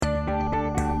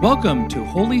Welcome to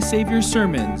Holy Savior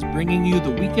Sermons, bringing you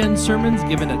the weekend sermons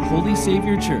given at Holy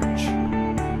Savior Church.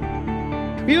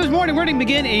 This morning, we're going to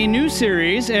begin a new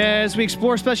series as we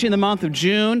explore, especially in the month of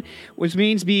June, which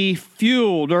means be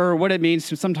fueled, or what it means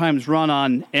to sometimes run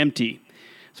on empty.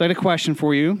 So I had a question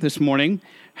for you this morning.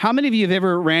 How many of you have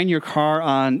ever ran your car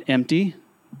on empty?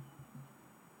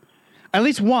 At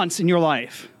least once in your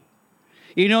life.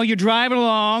 You know, you're driving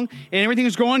along, and everything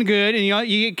is going good, and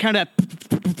you get kind of...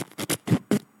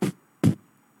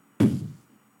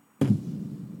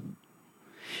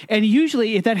 And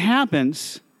usually, if that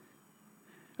happens,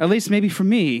 at least maybe for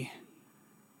me,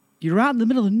 you're out in the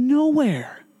middle of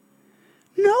nowhere.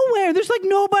 Nowhere. There's like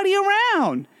nobody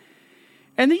around.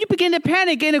 And then you begin to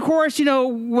panic. And of course,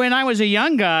 when I was a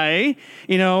young guy,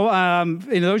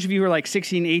 those of you who are like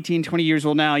 16, 18, 20 years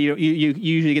old now, you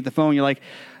usually get the phone. You're like,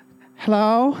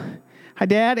 hello? Hi,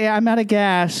 Dad. Yeah, I'm out of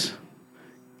gas.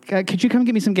 Could you come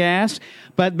get me some gas?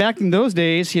 But back in those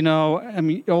days,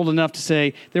 I'm old enough to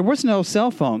say there was no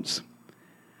cell phones.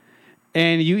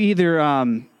 And you either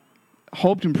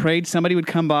hoped and prayed somebody would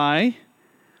come by,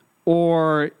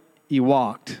 or you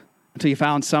walked until you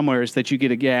found somewhere that you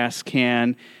get a gas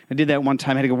can. I did that one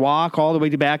time. I had to walk all the way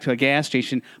back to a gas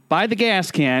station, buy the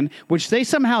gas can, which they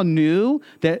somehow knew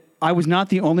that I was not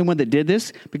the only one that did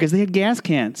this because they had gas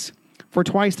cans for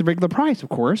twice the regular price, of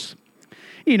course.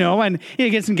 And you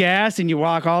get some gas and you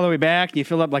walk all the way back and you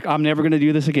fill up like, I'm never going to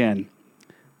do this again.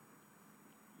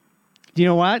 Do you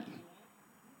know what?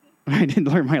 I didn't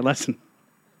learn my lesson.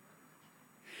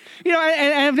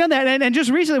 I've done that. And just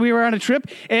recently we were on a trip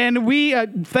and we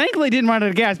thankfully didn't run out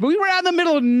of gas, but we were out in the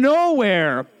middle of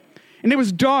nowhere and it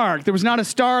was dark. There was not a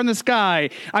star in the sky.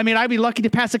 I mean, I'd be lucky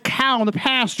to pass a cow in the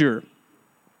pasture.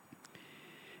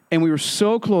 And we were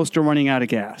so close to running out of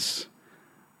gas.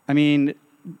 I mean,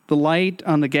 the light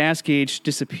on the gas gauge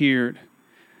disappeared,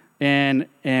 and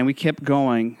we kept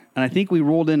going, and I think we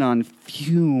rolled in on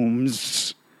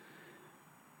fumes.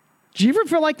 Do you ever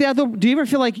feel like that, though? Do you ever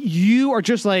feel like you are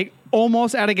just like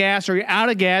almost out of gas, or you're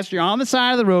out of gas, you're on the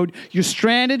side of the road, you're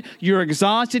stranded, you're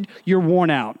exhausted, you're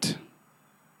worn out?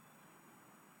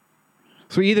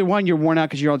 So either one, you're worn out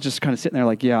because you're all just kind of sitting there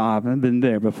like, yeah, I've been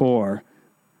there before.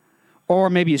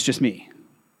 Or maybe it's just me.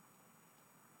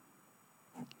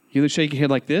 You either shake your head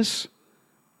like this.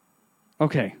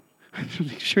 Okay.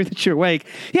 Make sure that you're awake.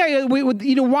 Yeah,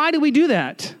 why do we do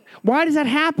that? Why does that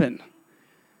happen?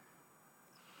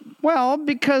 Well,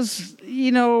 because,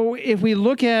 if we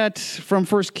look at from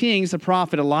 1 Kings, the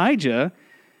prophet Elijah,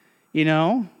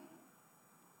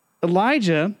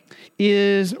 Elijah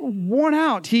is worn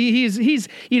out. He's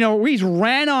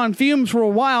ran on fumes for a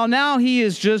while. Now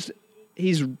he's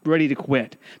ready to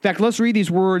quit. In fact, let's read these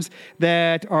words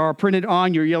that are printed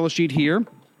on your yellow sheet here.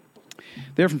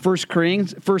 They're from 1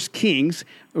 Kings.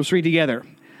 Let's read together.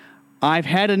 I've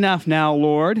had enough now,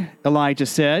 Lord, Elijah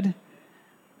said.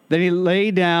 Then he lay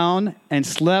down and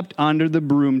slept under the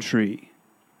broom tree.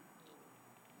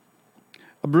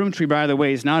 A broom tree, by the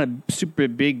way, is not a super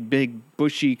big,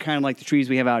 bushy, kind of like the trees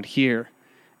we have out here.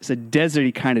 It's a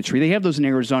deserty kind of tree. They have those in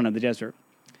Arizona, the desert.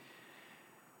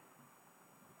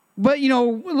 But,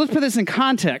 let's put this in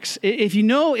context. If you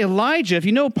know Elijah, if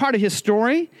you know part of his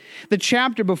story, the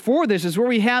chapter before this is where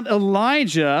we have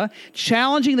Elijah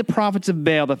challenging the prophets of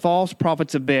Baal, the false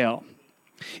prophets of Baal.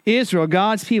 Israel,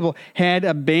 God's people, had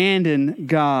abandoned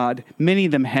God. Many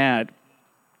of them had.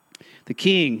 The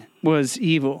king was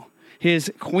evil.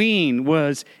 His queen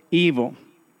was evil.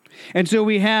 And so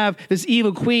we have this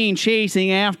evil queen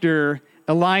chasing after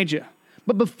Elijah.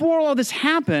 But before all this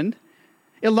happened,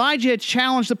 Elijah had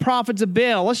challenged the prophets of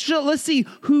Baal. Let's see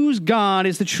whose God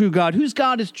is the true God, whose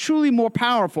God is truly more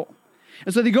powerful.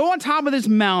 And so they go on top of this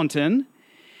mountain,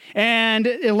 and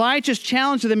Elijah's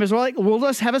challenge to them is like, well,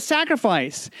 let's have a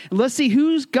sacrifice. Let's see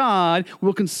whose God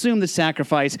will consume the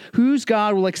sacrifice, whose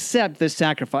God will accept this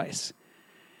sacrifice.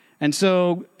 And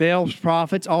so Baal's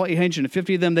prophets, all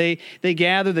 850 of them, they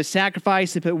gather the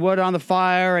sacrifice, they put wood on the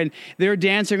fire, and they're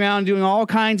dancing around doing all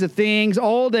kinds of things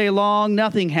all day long.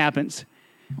 Nothing happens.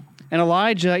 And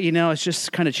Elijah, is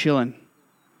just kind of chilling.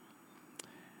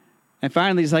 And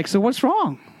finally, he's like, so what's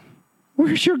wrong?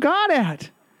 Where's your God at?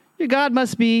 Your God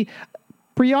must be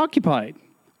preoccupied.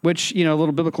 Which, a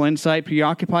little biblical insight,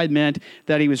 preoccupied meant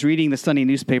that he was reading the Sunday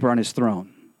newspaper on his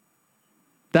throne.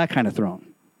 That kind of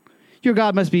throne. Your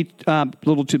God must be a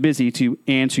little too busy to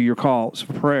answer your calls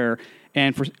for prayer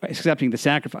and for accepting the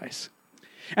sacrifice.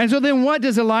 And so then what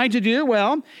does Elijah do?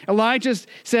 Well, Elijah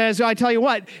says, I tell you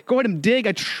what, go ahead and dig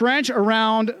a trench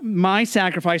around my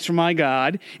sacrifice for my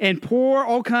God and pour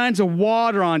all kinds of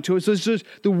water onto it. So it's just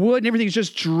the wood and everything is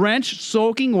just drenched,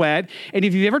 soaking wet. And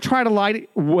if you've ever tried to light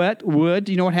wet wood,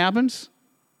 do you know what happens?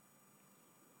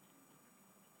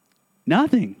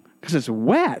 Nothing, because it's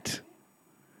wet.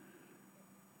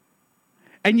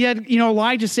 And yet,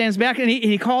 Elijah stands back and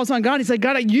he calls on God. He's like,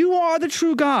 God, you are the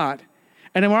true God.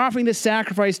 And I'm offering this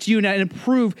sacrifice to you now and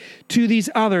prove to these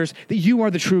others that you are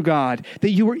the true God,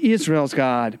 that you are Israel's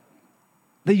God,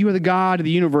 that you are the God of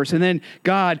the universe. And then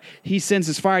God, he sends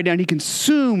his fire down. He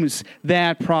consumes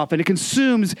that prophet. It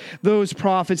consumes those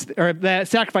prophets, or that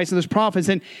sacrifice of those prophets.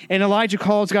 And Elijah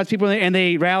calls God's people and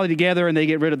they rally together and they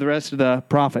get rid of the rest of the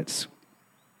prophets.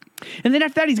 And then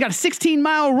after that, he's got a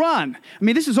 16-mile run. I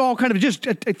mean, this is all kind of just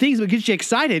things that get you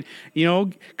excited.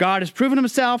 God has proven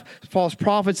himself. False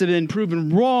prophets have been proven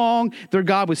wrong. Their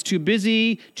God was too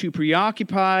busy, too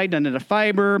preoccupied, none of the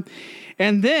fiber.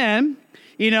 And then,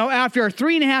 after a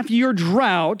 3.5-year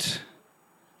drought,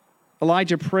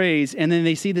 Elijah prays, and then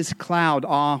they see this cloud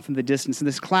off in the distance, and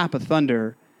this clap of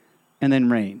thunder, and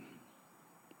then rain.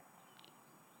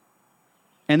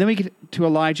 And then we get to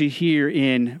Elijah here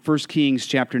in 1 Kings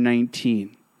chapter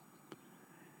 19.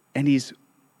 And he's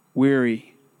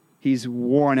weary. He's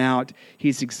worn out.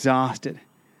 He's exhausted.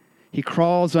 He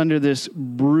crawls under this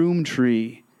broom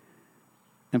tree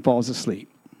and falls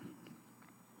asleep.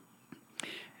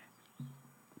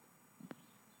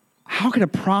 How could a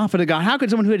prophet of God, how could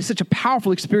someone who had such a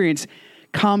powerful experience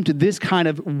come to this kind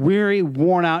of weary,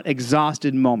 worn out,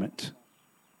 exhausted moment?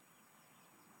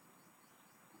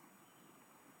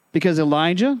 Because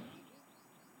Elijah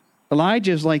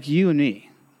is like you and me.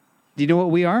 Do you know what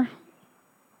we are?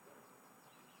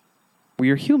 We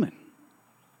are human.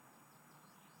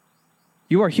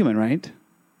 You are human, right?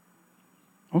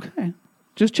 Okay,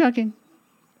 just checking.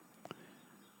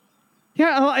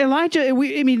 Yeah, Elijah,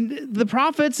 the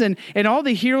prophets and all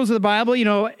the heroes of the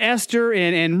Bible, Esther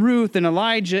and Ruth and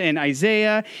Elijah and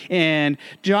Isaiah and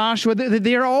Joshua,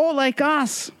 they're all like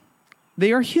us.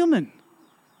 They are human.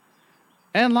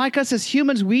 And like us as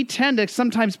humans, we tend to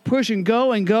sometimes push and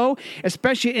go,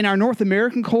 especially in our North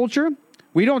American culture.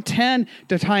 We don't tend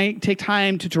to take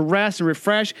time to rest and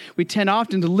refresh. We tend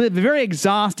often to live very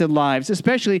exhausted lives,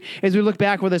 especially as we look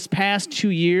back over this past 2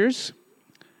 years.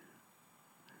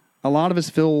 A lot of us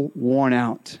feel worn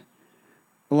out,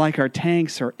 like our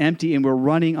tanks are empty and we're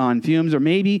running on fumes, or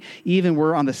maybe even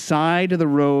we're on the side of the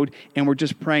road and we're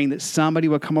just praying that somebody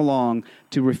will come along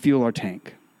to refuel our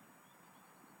tank.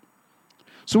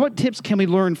 So what tips can we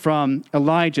learn from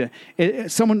Elijah?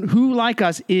 Someone who, like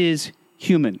us, is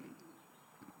human.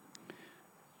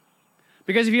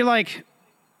 Because if you're like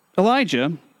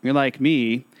Elijah, you're like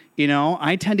me,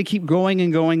 I tend to keep going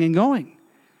and going and going.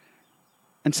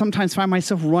 And sometimes find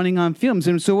myself running on fumes.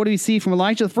 And so what do we see from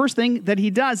Elijah? The first thing that he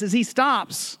does is he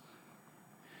stops.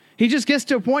 He just gets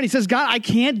to a point. He says, God, I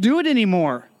can't do it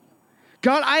anymore.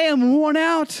 God, I am worn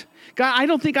out. God, I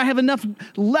don't think I have enough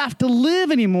left to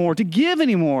live anymore, to give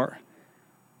anymore.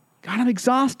 God, I'm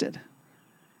exhausted.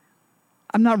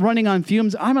 I'm not running on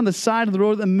fumes. I'm on the side of the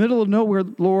road in the middle of nowhere,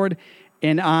 Lord,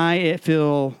 and I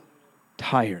feel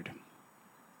tired.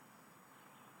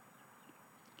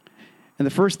 And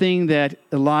the first thing that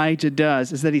Elijah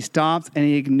does is that he stops and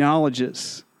he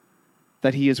acknowledges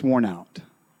that he is worn out,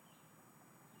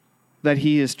 that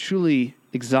he is truly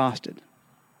exhausted.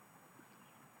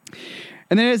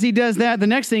 And then as he does that, the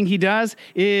next thing he does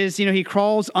is, he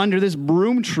crawls under this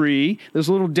broom tree, this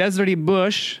little deserty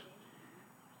bush,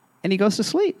 and he goes to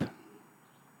sleep.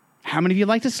 How many of you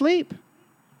like to sleep?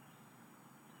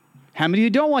 How many of you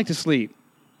don't like to sleep?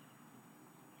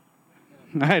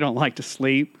 I don't like to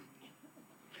sleep.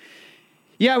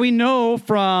 Yeah, we know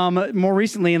from more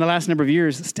recently in the last number of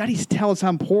years, studies tell us how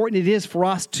important it is for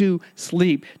us to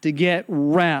sleep, to get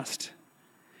rest,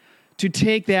 to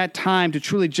take that time to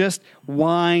truly just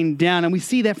wind down. And we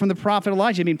see that from the prophet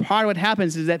Elijah. Part of what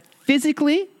happens is that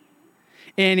physically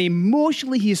and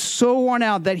emotionally, he is so worn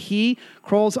out that he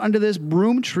crawls under this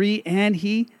broom tree and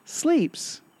he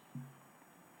sleeps.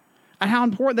 And how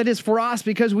important that is for us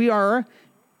because we are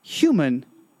human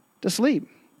to sleep.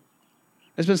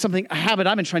 It's been a habit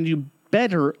I've been trying to do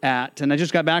better at. And I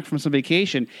just got back from some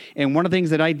vacation. And one of the things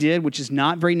that I did, which is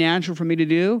not very natural for me to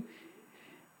do,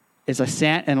 is I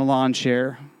sat in a lawn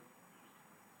chair.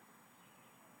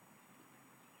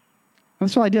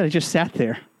 That's all I did. I just sat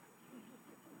there.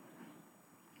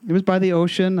 It was by the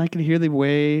ocean. I could hear the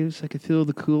waves. I could feel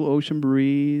the cool ocean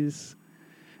breeze.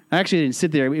 I actually didn't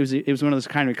sit there. It was one of those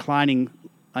kind of reclining.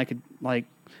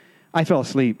 I fell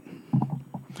asleep.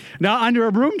 not under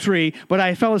a broom tree, but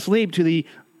I fell asleep to the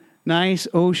nice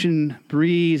ocean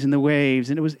breeze and the waves,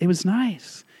 and it was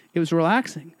nice. It was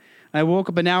relaxing. I woke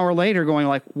up an hour later going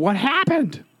like, what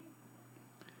happened?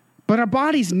 But our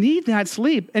bodies need that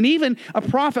sleep. And even a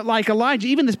prophet like Elijah,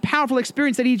 even this powerful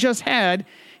experience that he just had,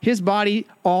 his body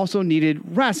also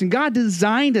needed rest. And God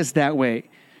designed us that way.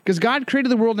 Because God created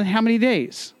the world in how many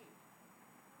days?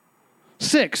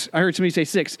 6. I heard somebody say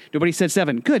 6. Nobody said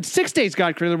 7. Good. 6 days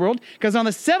God created the world. Because on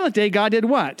the 7th day, God did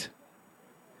what?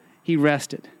 He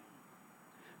rested.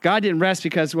 God didn't rest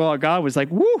because, well, God was like,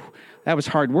 woo, that was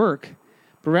hard work.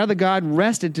 But rather, God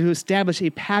rested to establish a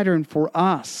pattern for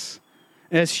us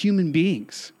as human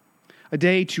beings, a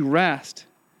day to rest.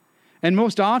 And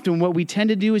most often, what we tend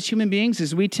to do as human beings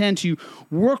is we tend to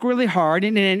work really hard.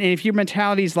 And if your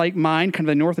mentality is like mine, kind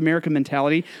of the North American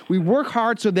mentality, we work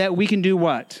hard so that we can do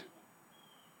what?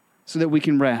 So that we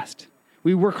can rest.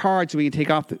 We work hard so we can take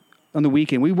off on the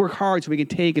weekend. We work hard so we can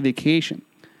take a vacation.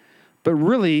 But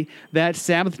really, that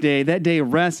Sabbath day, that day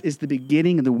of rest is the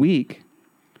beginning of the week.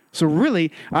 So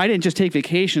really, I didn't just take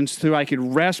vacations so I could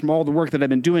rest from all the work that I've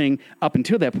been doing up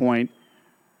until that point.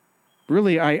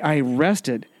 Really, I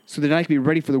rested so that I could be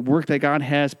ready for the work that God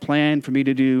has planned for me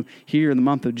to do here in the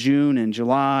month of June and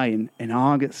July and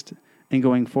August and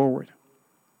going forward.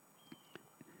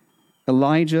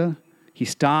 Elijah, he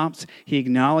stops. He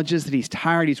acknowledges that he's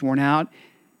tired, he's worn out.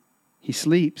 He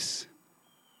sleeps.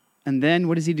 And then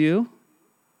what does he do?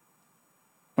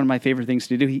 One of my favorite things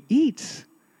to do, he eats.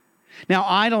 Now,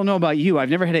 I don't know about you. I've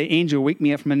never had an angel wake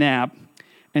me up from a nap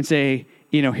and say,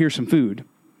 here's some food.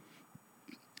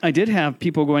 I did have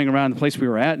people going around the place we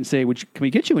were at and say, can we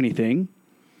get you anything?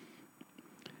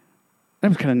 That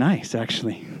was kind of nice,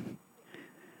 actually.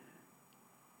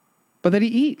 But that he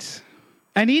eats.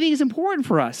 And eating is important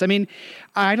for us. I mean,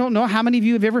 I don't know how many of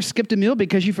you have ever skipped a meal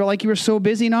because you felt like you were so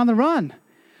busy and on the run.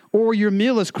 Or your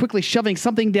meal is quickly shoving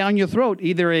something down your throat,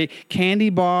 either a candy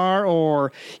bar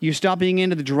or you're stopping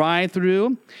into the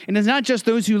drive-thru. And it's not just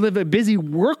those who live a busy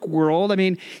work world. I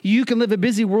mean, you can live a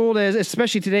busy world,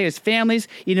 especially today as families.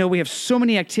 We have so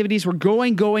many activities. We're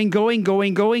going, until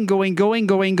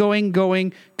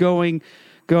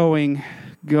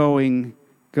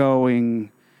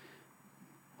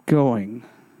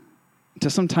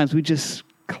sometimes we just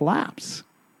collapse.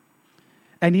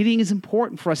 And eating is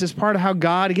important for us. It's part of how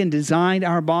God, again, designed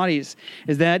our bodies,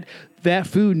 is that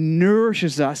food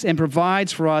nourishes us and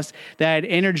provides for us that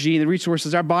energy and the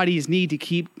resources our bodies need to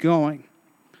keep going.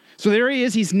 So there he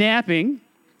is. He's napping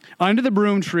under the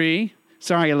broom tree.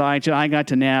 Sorry, Elijah, I got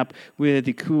to nap with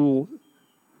the cool,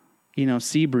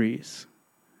 sea breeze.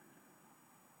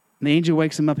 And the angel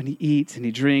wakes him up and he eats and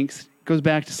he drinks, goes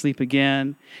back to sleep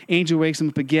again. Angel wakes him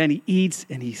up again. He eats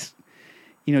and he,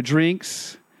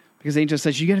 drinks. Because the angel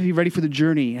says, you got to be ready for the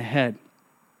journey ahead.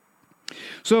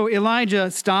 So Elijah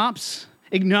stops,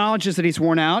 acknowledges that he's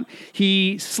worn out.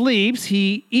 He sleeps,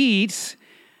 he eats,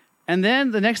 and then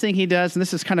the next thing he does, and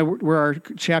this is kind of where our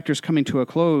chapter is coming to a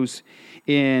close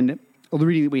in the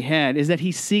reading that we had, is that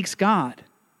he seeks God.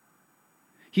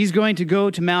 He's going to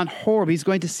go to Mount Horeb. He's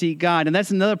going to seek God. And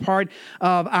that's another part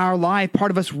of our life,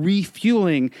 part of us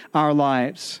refueling our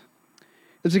lives.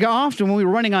 It's like often when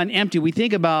we're running on empty, we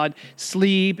think about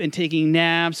sleep and taking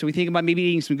naps. We think about maybe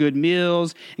eating some good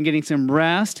meals and getting some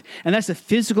rest. And that's the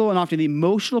physical and often the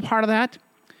emotional part of that.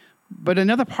 But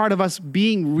another part of us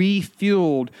being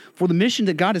refueled for the mission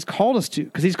that God has called us to.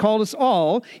 Because he's called us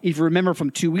all, if you remember from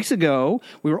 2 weeks ago,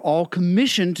 we were all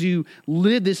commissioned to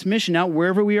live this mission out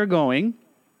wherever we are going.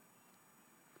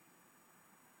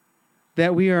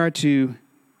 That we are to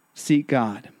seek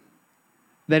God.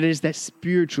 That is that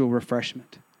spiritual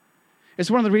refreshment.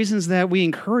 It's one of the reasons that we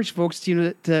encourage folks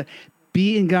to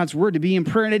be in God's Word, to be in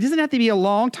prayer. And it doesn't have to be a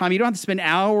long time. You don't have to spend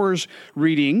hours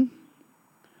reading.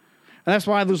 And that's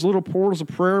why those little portals of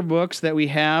prayer books that we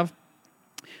have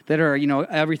that are,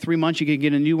 every 3 months you can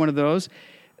get a new one of those.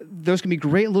 Those can be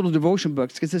great little devotion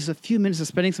books because there's a few minutes of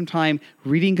spending some time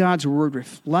reading God's Word,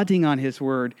 reflecting on His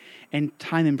Word, and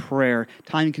time in prayer,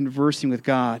 time in conversing with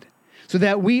God. So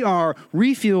that we are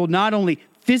refueled not only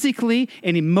physically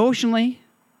and emotionally,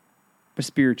 but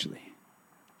spiritually.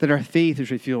 That our faith is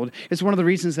refueled. It's one of the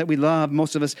reasons that we love,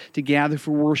 most of us, to gather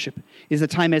for worship, is the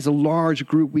time as a large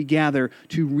group we gather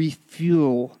to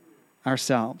refuel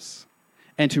ourselves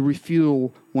and to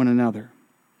refuel one another.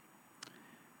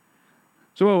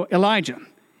 So Elijah,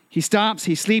 he stops,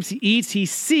 he sleeps, he eats, he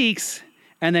seeks,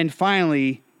 and then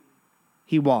finally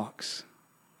he walks.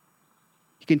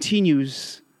 He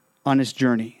continues on his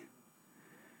journey.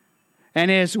 And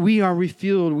as we are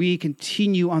refueled, we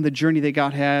continue on the journey that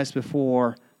God has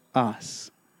before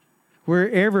us.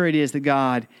 wherever it is that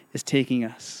God is taking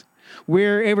us.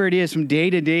 Wherever it is from day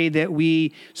to day that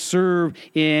we serve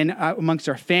in amongst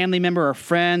our family member, our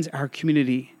friends, our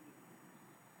community.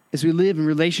 As we live in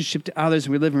relationship to others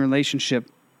and we live in relationship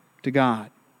to God.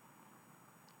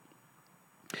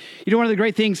 You know, one of the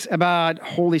great things about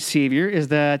Holy Savior is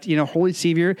that, Holy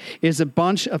Savior is a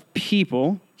bunch of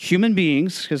people, human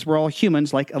beings, because we're all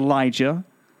humans like Elijah,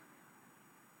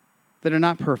 that are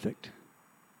not perfect.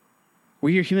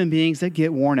 We are human beings that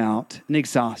get worn out and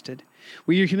exhausted.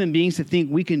 We are human beings that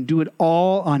think we can do it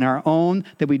all on our own,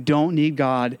 that we don't need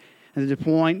God, and to the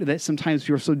point that sometimes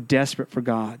we are so desperate for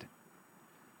God.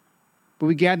 But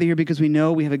we gather here because we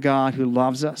know we have a God who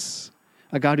loves us,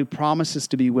 a God who promises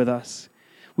to be with us.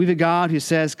 We have a God who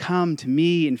says, come to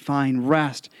me and find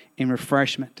rest and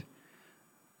refreshment.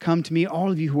 Come to me,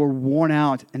 all of you who are worn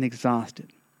out and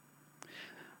exhausted.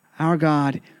 Our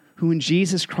God, who in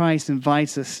Jesus Christ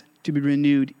invites us to be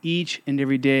renewed each and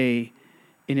every day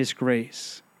in His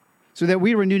grace, so that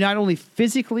we are renewed not only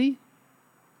physically,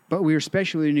 but we are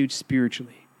especially renewed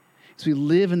spiritually. As we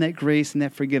live in that grace and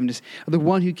that forgiveness of the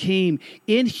one who came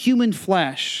in human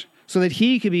flesh so that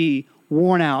He could be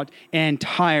worn out and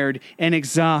tired and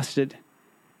exhausted,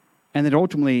 and that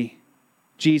ultimately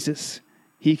Jesus,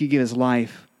 He could give His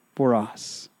life for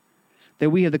us. That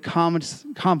we have the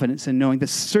confidence in knowing, the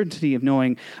certainty of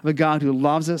knowing of a God who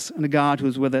loves us and a God who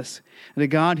is with us, and a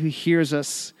God who hears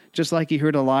us just like He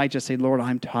heard Elijah say, Lord,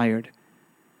 I'm tired.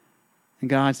 And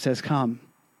God says, come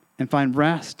and find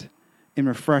rest and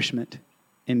refreshment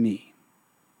in me.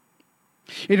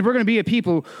 And if we're going to be a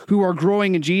people who are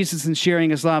growing in Jesus and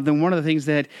sharing His love, then one of the things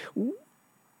that I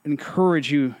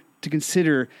encourage you to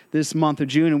consider this month of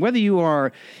June, and whether you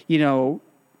are,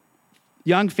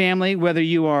 young family, whether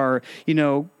you are,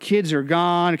 kids are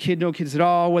gone, no kids at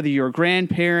all, whether you're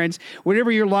grandparents, whatever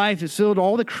your life is filled,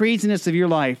 all the craziness of your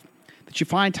life, that you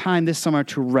find time this summer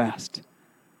to rest.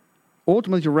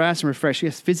 Ultimately to rest and refresh,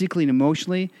 yes, physically and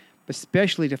emotionally, but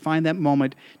especially to find that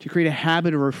moment to create a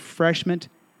habit of refreshment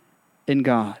in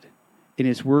God, in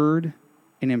His Word,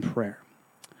 and in prayer.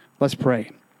 Let's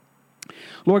pray.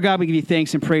 Lord God, we give You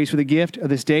thanks and praise for the gift of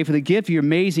this day, for the gift of Your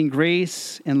amazing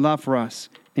grace and love for us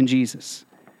in Jesus.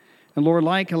 And Lord,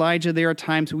 like Elijah, there are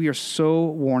times we are so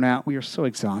worn out, we are so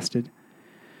exhausted.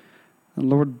 And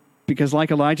Lord, because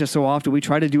like Elijah, so often we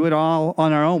try to do it all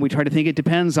on our own. We try to think it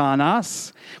depends on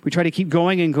us. We try to keep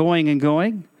going and going and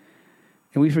going.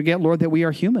 And we forget, Lord, that we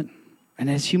are human. And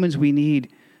as humans, we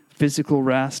need physical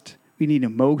rest. We need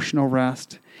emotional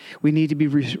rest. We need to be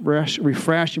refreshed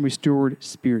and restored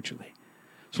spiritually.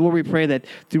 So, Lord, we pray that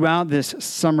throughout this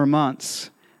summer months,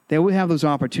 that we have those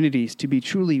opportunities to be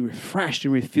truly refreshed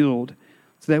and refueled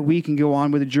so that we can go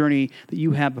on with the journey that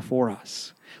You have before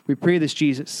us. We pray this,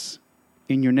 Jesus,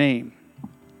 in Your name.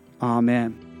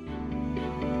 Amen.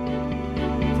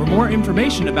 For more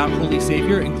information about Holy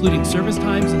Savior, including service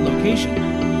times and location,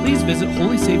 please visit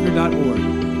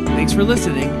holysavior.org. Thanks for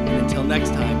listening, and until next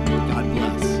time, God